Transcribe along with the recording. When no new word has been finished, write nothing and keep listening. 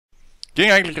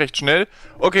Ging eigentlich recht schnell.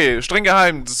 Okay, streng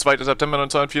geheim, das ist 2. September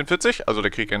 1944, also der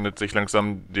Krieg endet sich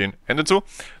langsam dem Ende zu.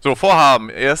 So, Vorhaben.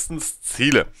 Erstens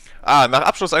Ziele. Nach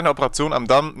Abschluss einer Operation am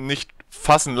Damm nicht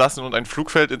fassen lassen und ein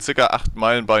Flugfeld in ca. 8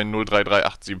 Meilen bei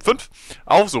 033875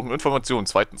 aufsuchen. Informationen.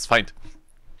 Zweitens Feind.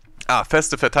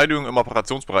 Feste Verteidigung im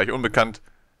Operationsbereich. Unbekannt.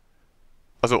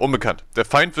 Also unbekannt. Der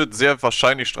Feind wird sehr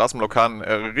wahrscheinlich Straßenblockaden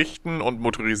errichten und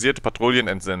motorisierte Patrouillen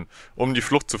entsenden, um die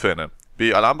Flucht zu verhindern.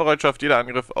 B. Alarmbereitschaft. Jeder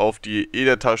Angriff auf die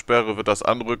Edertalsperre wird das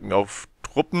Anrücken auf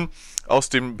Truppen aus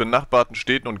den benachbarten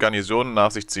Städten und Garnisonen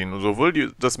nach sich ziehen. Und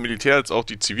sowohl das Militär als auch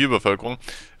die Zivilbevölkerung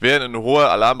werden in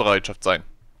hoher Alarmbereitschaft sein.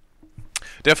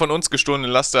 Der von uns gestohlene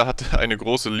Laster hat eine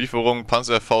große Lieferung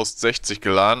Panzerfaust 60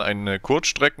 geladen, eine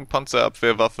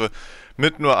Kurzstreckenpanzerabwehrwaffe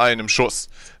mit nur einem Schuss.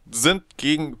 Sind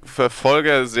gegen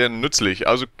Verfolger sehr nützlich,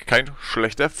 also kein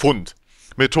schlechter Fund.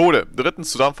 Methode.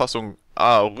 Drittens Zusammenfassung.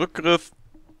 Rückgriff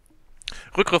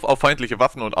auf feindliche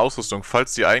Waffen und Ausrüstung,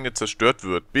 falls die eigene zerstört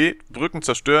wird. B. Brücken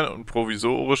zerstören und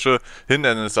provisorische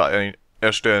Hindernisse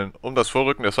erstellen, um das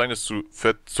Vorrücken des Feindes zu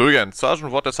verzögern.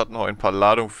 Sergeant Waters hat noch ein paar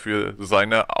Ladungen für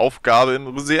seine Aufgabe in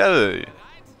Reserve.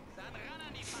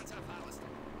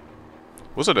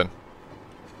 Wo ist er denn?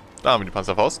 Da haben wir die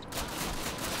Panzerfaust.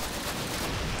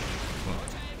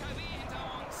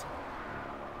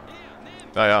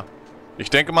 Naja. Ich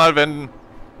denke mal, wenn...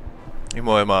 Ich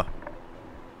muss immer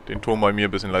den Ton bei mir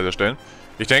ein bisschen leiser stellen.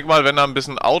 Ich denke mal, wenn da ein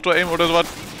bisschen Auto-Aim oder sowas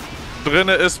drin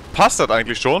ist, passt das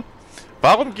eigentlich schon.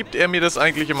 Warum gibt er mir das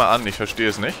eigentlich immer an? Ich verstehe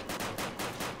es nicht.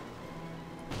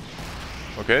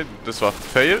 Okay, das war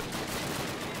Fail.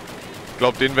 Ich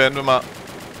glaube, den werden wir mal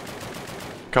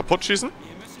kaputt schießen.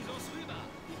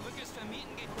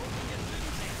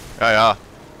 Ja, ja.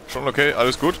 Schon okay,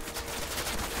 alles gut.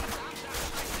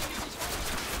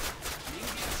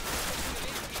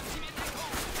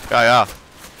 Ja, ja.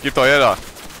 Gib doch her da.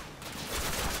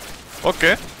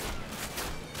 Okay.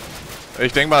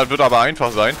 Ich denke mal, es wird aber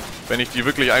einfach sein, wenn ich die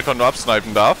wirklich einfach nur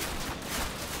absnipen darf.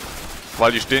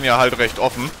 Weil die stehen ja halt recht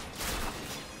offen.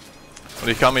 Und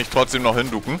ich kann mich trotzdem noch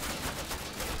hinducken.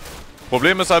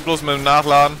 Problem ist halt bloß mit dem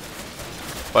Nachladen,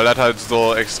 weil das halt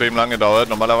so extrem lange dauert.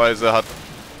 Normalerweise hat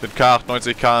mit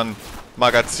K98K ein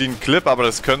Magazin-Clip, aber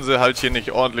das können sie halt hier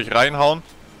nicht ordentlich reinhauen.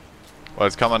 Weil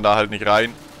das kann man da halt nicht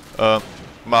rein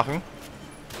machen.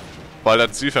 Weil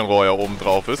das Zielfernrohr ja oben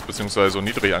drauf ist, beziehungsweise so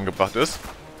niedrig angebracht ist.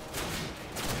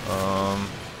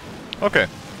 Okay.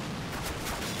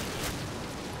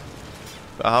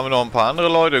 Da haben wir noch ein paar andere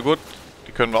Leute. Gut,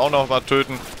 die können wir auch noch mal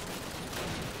töten.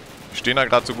 Die stehen da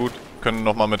gerade so gut. Können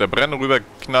noch mal mit der Brenne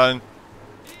rüberknallen.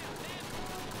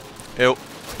 Jo,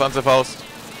 Panzerfaust.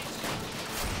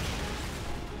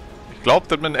 Ich glaube,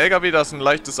 dass mit dem LKW da ist ein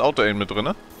leichtes Auto-Aim mit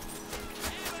drin.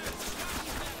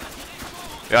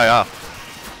 Ja, ja.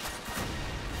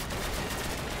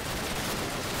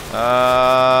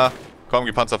 Komm,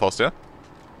 die Panzerfaust, ja?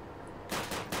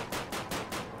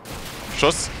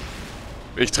 Schuss.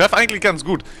 Ich treffe eigentlich ganz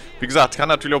gut. Wie gesagt, kann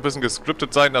natürlich auch ein bisschen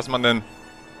gescriptet sein, dass man dann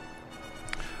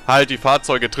halt die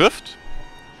Fahrzeuge trifft.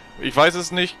 Ich weiß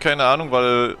es nicht, keine Ahnung,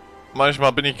 weil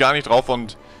manchmal bin ich gar nicht drauf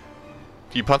und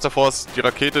die Panzerfaust, die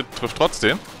Rakete trifft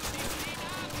trotzdem.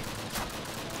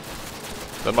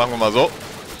 Dann machen wir mal so.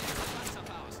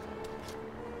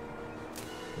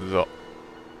 So.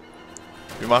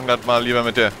 Wir machen das mal lieber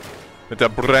mit der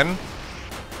Brenn.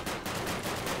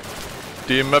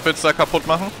 Die Möppets da kaputt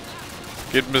machen.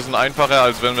 Geht ein bisschen einfacher,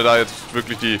 als wenn wir da jetzt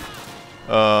wirklich die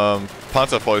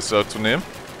Panzerfäuste dazu nehmen.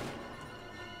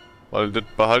 Weil das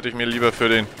behalte ich mir lieber für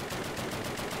den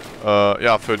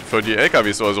ja, für die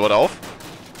LKWs oder sowas auf.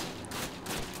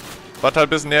 Was halt ein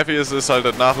bisschen nervig ist, ist halt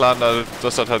das Nachladen,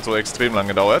 das hat halt so extrem lange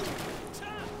gedauert.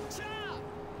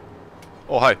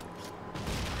 Oh, hi.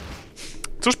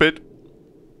 Zu spät.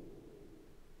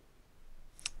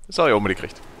 Das habe ich auch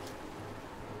mitgekriegt.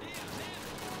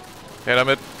 Ja,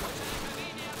 damit.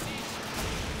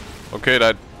 Okay,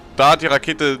 da hat die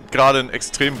Rakete gerade einen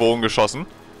Extrembogen geschossen.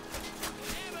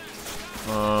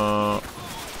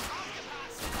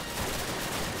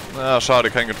 Na, schade,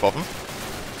 kein getroffen.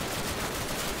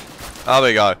 Aber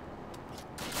egal.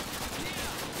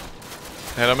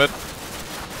 Ja, damit.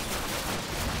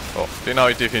 Oh, den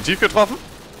habe ich definitiv getroffen.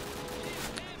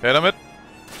 Ja, damit.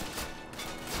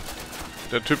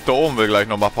 Der Typ da oben will gleich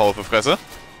nochmal Power für Fresse.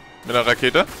 Mit der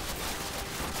Rakete.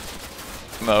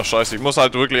 Na, scheiße. Ich muss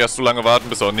halt wirklich erst so lange warten,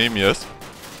 bis er neben mir ist.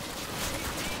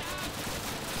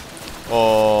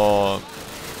 Und...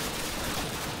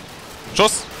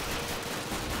 Schuss!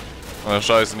 Na,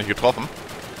 scheiße, nicht getroffen.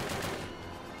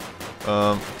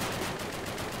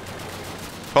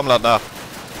 Komm, lad nach.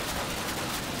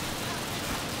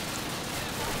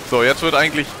 So, jetzt wird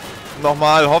eigentlich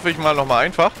nochmal, hoffe ich mal, nochmal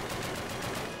einfach.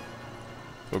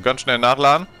 So, ganz schnell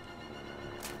nachladen.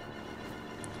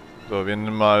 So, wir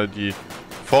nehmen mal die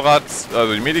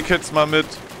also die Medikits mal mit.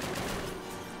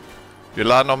 Wir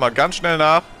laden nochmal ganz schnell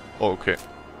nach. Oh, okay.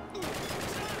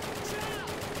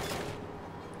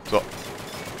 So.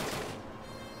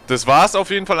 Das war's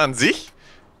auf jeden Fall an sich.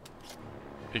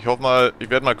 Ich hoffe mal, ich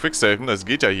werde mal quicksaven. Das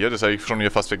geht ja hier, das habe ich schon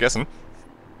hier fast vergessen.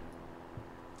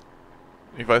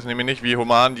 Ich weiß nämlich nicht, wie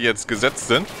human die jetzt gesetzt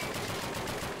sind.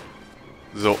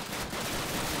 So.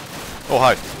 Oh,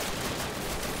 hi.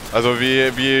 Also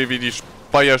wie die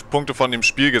Speicherpunkte von dem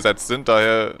Spiel gesetzt sind.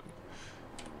 Daher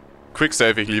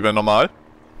quicksave ich lieber normal.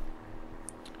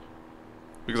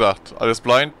 Wie gesagt, alles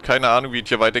blind. Keine Ahnung, wie es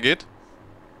hier weitergeht.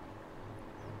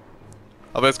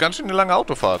 Aber jetzt ganz schön eine lange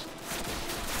Autofahrt.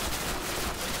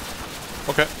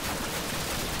 Okay.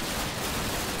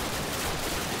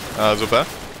 Ah, super.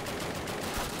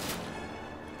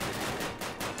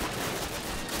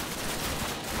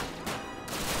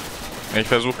 Ich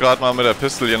versuche gerade mal mit der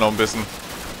Pistole hier noch ein bisschen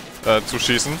zu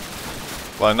schießen.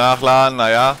 Weil nachladen,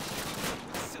 naja.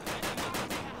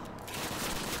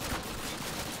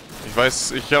 Ich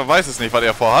weiß es nicht, was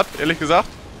er vorhat, ehrlich gesagt.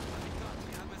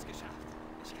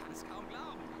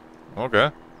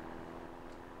 Okay.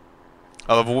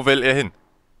 Aber wo will er hin?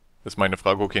 Das ist meine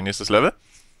Frage. Okay, nächstes Level.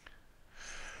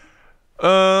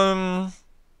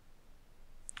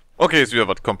 Okay, ist wieder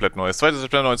was komplett Neues. 2.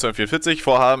 September 1944.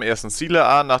 Vorhaben, ersten Ziele.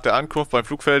 A. Nach der Ankunft beim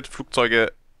Flugfeld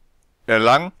Flugzeuge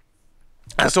erlangen.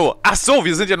 Achso,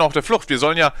 wir sind ja noch auf der Flucht. Wir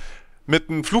sollen ja mit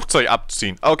einem Flugzeug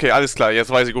abziehen. Okay, alles klar. Jetzt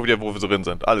weiß ich auch wieder, wo wir drin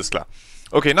sind. Alles klar.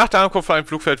 Okay, nach der Ankunft beim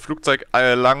Flugfeld Flugzeug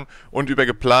erlangen und über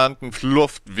geplanten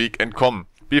Luftweg entkommen.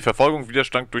 B. Verfolgung,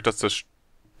 Widerstand durch das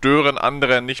Zerstören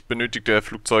anderer nicht benötigter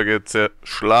Flugzeuge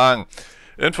zerschlagen.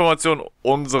 Information,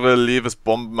 unsere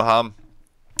Leves-Bomben haben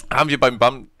wir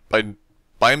beim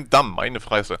Damm, meine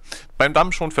Fresse, beim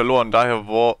Damm schon verloren. Daher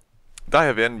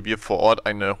werden wir vor Ort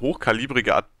eine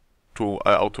hochkalibrige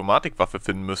Automatikwaffe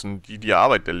finden müssen, die die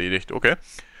Arbeit erledigt. Okay.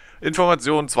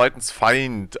 Information, zweitens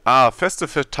Feind. A. Feste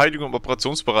Verteidigung im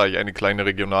Operationsbereich. Eine kleine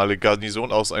regionale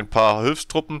Garnison aus ein paar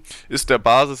Hilfstruppen ist der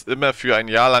Basis immer für ein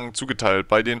Jahr lang zugeteilt.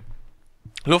 Bei den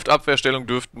Luftabwehrstellungen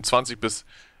dürften 20 bis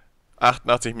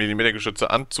 88 mm Geschütze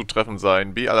anzutreffen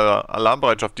sein. B.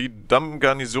 Alarmbereitschaft. Die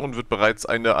Dammgarnison wird bereits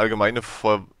eine allgemeine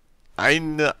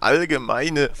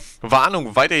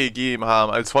Warnung weitergegeben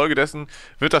haben. Als Folge dessen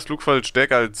wird das Flugfeld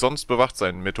stärker als sonst bewacht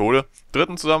sein. Methode.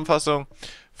 Dritten Zusammenfassung.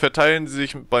 Verteilen sie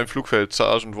sich beim Flugfeld.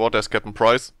 Sergeant Waters, Captain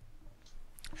Price.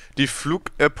 Die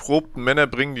flugerprobten Männer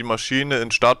bringen die Maschine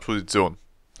in Startposition.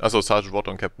 Achso, Sergeant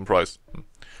Waters und Captain Price.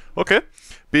 Okay.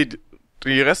 B.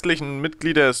 Die restlichen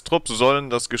Mitglieder des Trupps sollen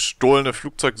das gestohlene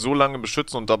Flugzeug so lange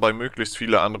beschützen und dabei möglichst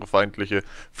viele andere feindliche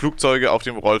Flugzeuge auf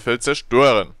dem Rollfeld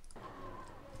zerstören.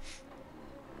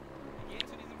 Wir gehen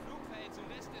zu diesem Flugfeld zum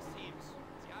Rest des Teams.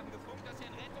 Sie haben gefunkt, dass Sie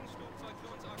ein Rettungsflugzeug für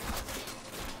uns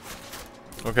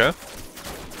organisieren. Okay.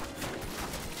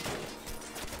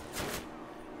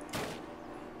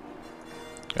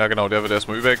 Ja genau, der wird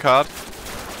erstmal übergekarrt.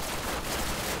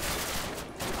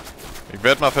 Ich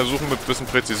werde mal versuchen, mit ein bisschen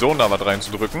Präzision da was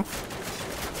reinzudrücken.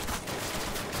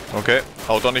 Okay,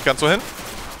 haut doch nicht ganz so hin.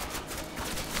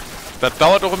 Das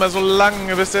dauert doch immer so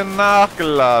lange, bis der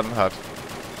nachgeladen hat.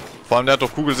 Vor allem, der hat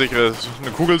doch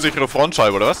eine kugelsichere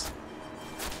Frontscheibe, oder was?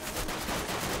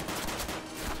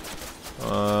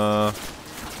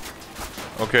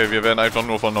 Okay, wir werden einfach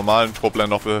nur von normalen Trupplern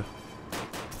noch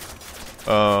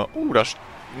da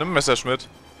nimm Messerschmitt.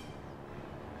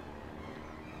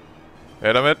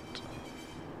 Ja, damit.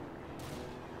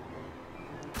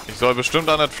 Ich soll bestimmt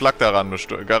an das Flak daran,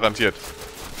 garantiert.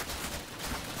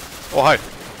 Oh, hi.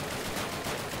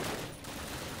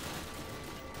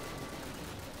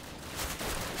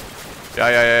 Ja.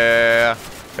 Ja,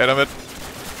 damit.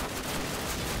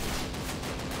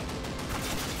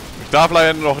 Ich darf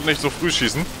leider noch nicht so früh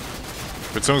schießen.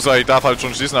 Beziehungsweise ich darf halt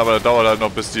schon schießen, aber das dauert halt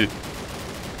noch, bis die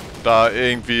da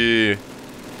irgendwie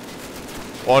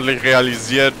ordentlich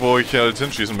realisiert, wo ich halt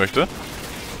hinschießen möchte.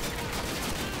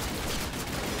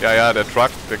 Ja, der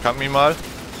Truck, der kann mich mal.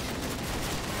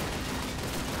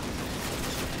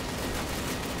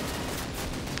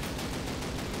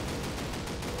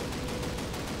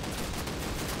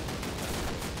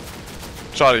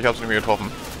 Schade, ich hab's nicht mehr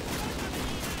getroffen.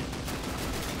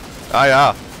 Ah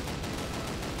ja.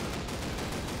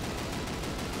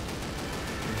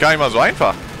 Gar nicht mal so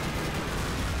einfach.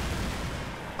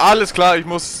 Alles klar, ich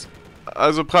muss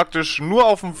also praktisch nur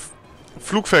auf dem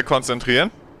Flugfeld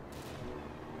konzentrieren.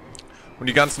 Und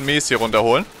die ganzen Mäs hier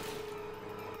runterholen.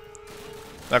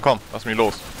 Na komm, lass mich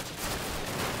los.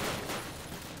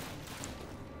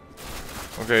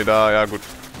 Okay, da, ja gut.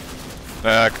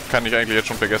 Naja, kann ich eigentlich jetzt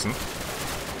schon vergessen.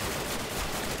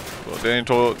 So, den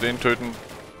töten.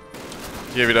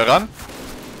 Hier wieder ran.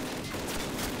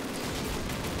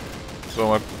 So,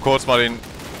 mal kurz mal den...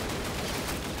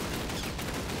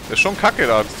 Ist schon kacke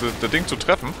da, das Ding zu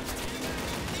treffen.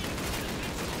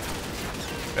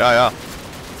 Ja, ja.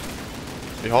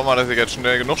 Ich hoffe mal, dass ich jetzt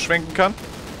schnell genug schwenken kann.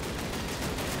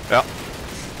 Ja.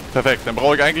 Perfekt. Dann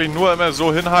brauche ich eigentlich nur immer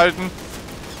so hinhalten.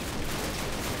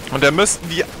 Und dann müssten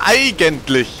die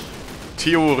eigentlich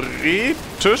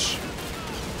theoretisch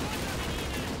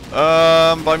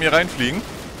bei mir reinfliegen.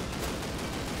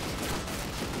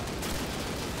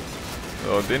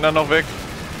 So, den dann noch weg.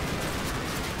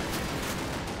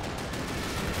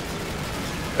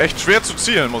 Echt schwer zu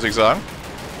zielen, muss ich sagen.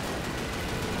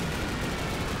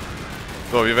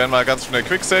 So, wir werden mal ganz schnell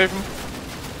quicksafen.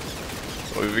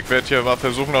 So, ich werde hier mal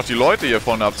versuchen, noch die Leute hier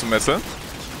vorne abzumesseln.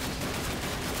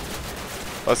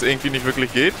 Was irgendwie nicht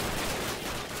wirklich geht.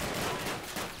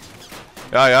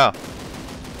 Ja, ja.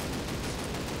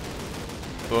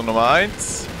 So, Nummer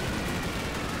 1.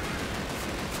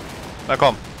 Na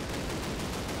komm.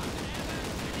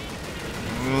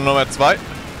 Nummer 2.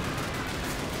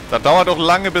 Das dauert doch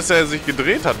lange, bis er sich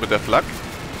gedreht hat mit der Flak.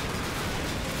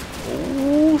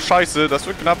 Oh, scheiße, das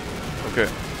wird knapp. Okay.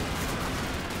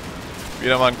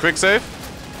 Wieder mal ein Quicksave.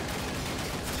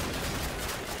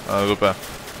 Ah, super.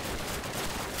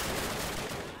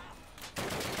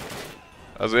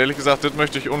 Also ehrlich gesagt, das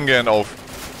möchte ich ungern auf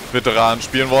Veteranen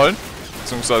spielen wollen.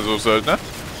 Beziehungsweise Söldner.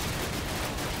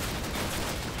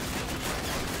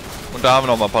 Und da haben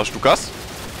wir noch mal ein paar Stukas.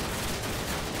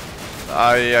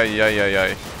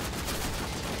 Eieieiei.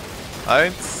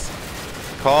 1.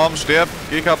 Komm, stirb.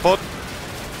 Geh kaputt.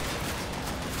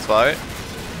 2.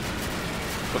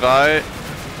 3.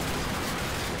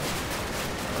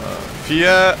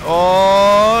 4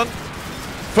 und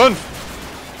 5.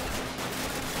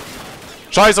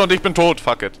 Scheiße, und ich bin tot.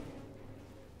 Fuck it.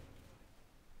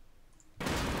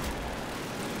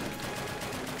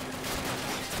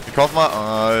 Ich hoffe mal...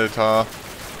 Alter.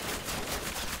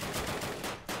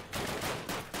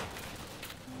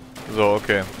 So,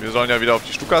 okay. Wir sollen ja wieder auf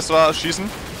die Stukas schießen.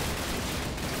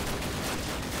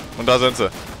 Und da sind sie.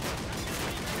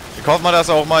 Ich hoffe mal, dass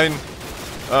auch mein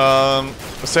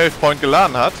Save Point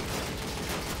geladen hat.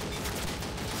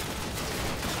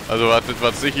 Also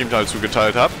was ich ihm halt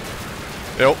zugeteilt habe.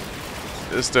 Jo.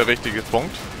 Ist der richtige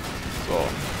Punkt. So.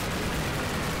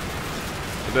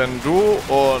 Denn du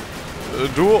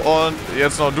und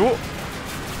jetzt noch du.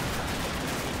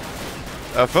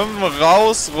 R5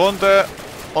 raus, runter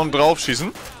und drauf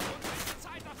schießen.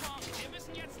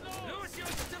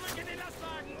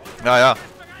 Ja, ja.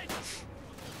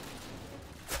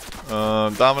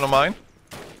 Da haben wir nochmal einen.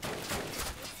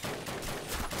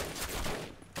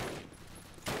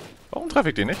 Warum treffe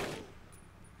ich den nicht?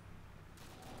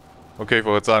 Okay, ich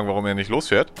wollte jetzt sagen, warum er nicht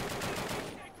losfährt.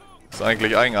 Ist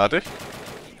eigentlich eigenartig.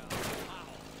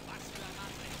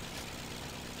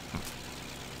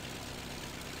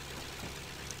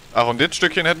 Ach, und das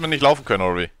Stückchen hätten wir nicht laufen können,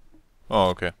 oder wie? Oh,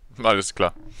 okay. Alles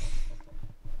klar.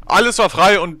 Alles war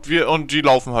frei und die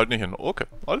laufen halt nicht hin. Okay,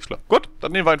 alles klar. Gut,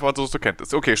 dann nehmen wir einfach so zur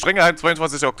Kenntnis. Okay, strenge Heim,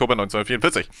 22. Oktober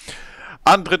 1944.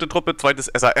 An dritte Truppe,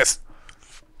 zweites SAS.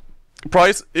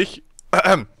 Price, ich...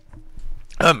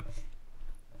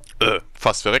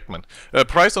 fast verreckt, man.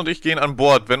 Price und ich gehen an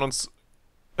Bord. Wenn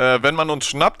man uns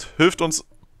schnappt, hilft uns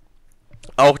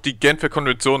auch die Genfer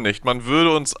Konvention nicht. Man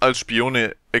würde uns als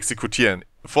Spione exekutieren.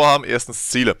 Vorhaben erstens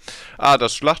Ziele. A.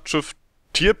 Das Schlachtschiff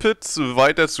Tirpitz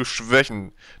weiter zu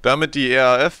schwächen, damit die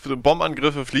RAF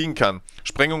Bombenangriffe fliegen kann.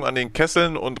 Sprengung an den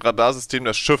Kesseln und Radarsystem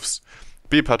des Schiffs.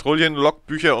 B. Patrouillen,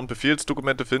 Logbücher und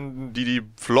Befehlsdokumente finden, die die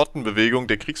Flottenbewegung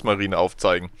der Kriegsmarine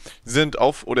aufzeigen. Sie sind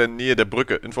auf oder in Nähe der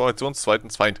Brücke. Informations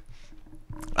zweitens Feind.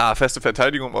 A. Feste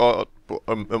Verteidigung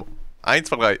im 1,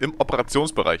 2, 3 im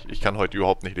Operationsbereich. Ich kann heute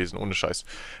überhaupt nicht lesen, ohne Scheiß.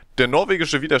 Der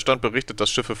norwegische Widerstand berichtet, dass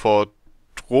Schiffe vor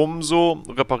Tromsø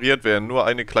repariert werden. Nur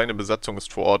eine kleine Besatzung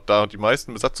ist vor Ort, da die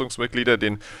meisten Besatzungsmitglieder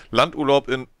den Landurlaub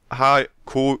in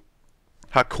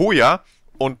Hakoya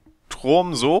und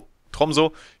Tromsø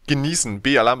genießen.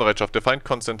 B. Alarmbereitschaft. Der Feind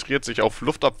konzentriert sich auf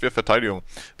Luftabwehrverteidigung,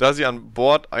 da sie an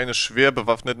Bord eines schwer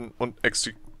bewaffneten und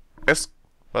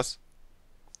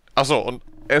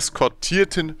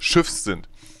eskortierten Schiffs sind.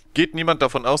 Geht niemand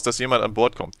davon aus, dass jemand an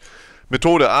Bord kommt.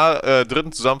 Methode A.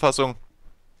 Dritten Zusammenfassung.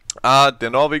 A. Der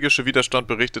norwegische Widerstand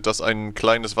berichtet, dass ein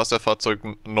kleines Wasserfahrzeug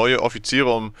neue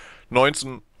Offiziere um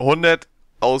 1900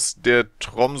 aus der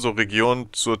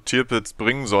Tromsø-Region zur Tirpitz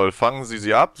bringen soll. Fangen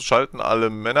Sie ab, schalten alle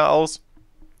Männer aus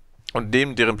und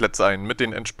nehmen deren Plätze ein. Mit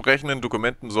den entsprechenden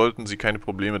Dokumenten sollten Sie keine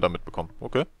Probleme damit bekommen.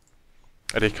 Okay.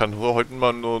 Alter, ich kann heute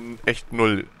mal nur echt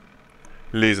null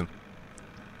lesen.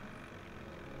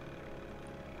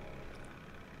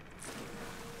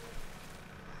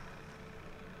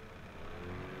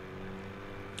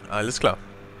 Alles klar.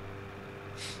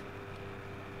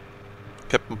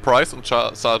 Captain Price und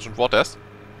Sergeant Waters.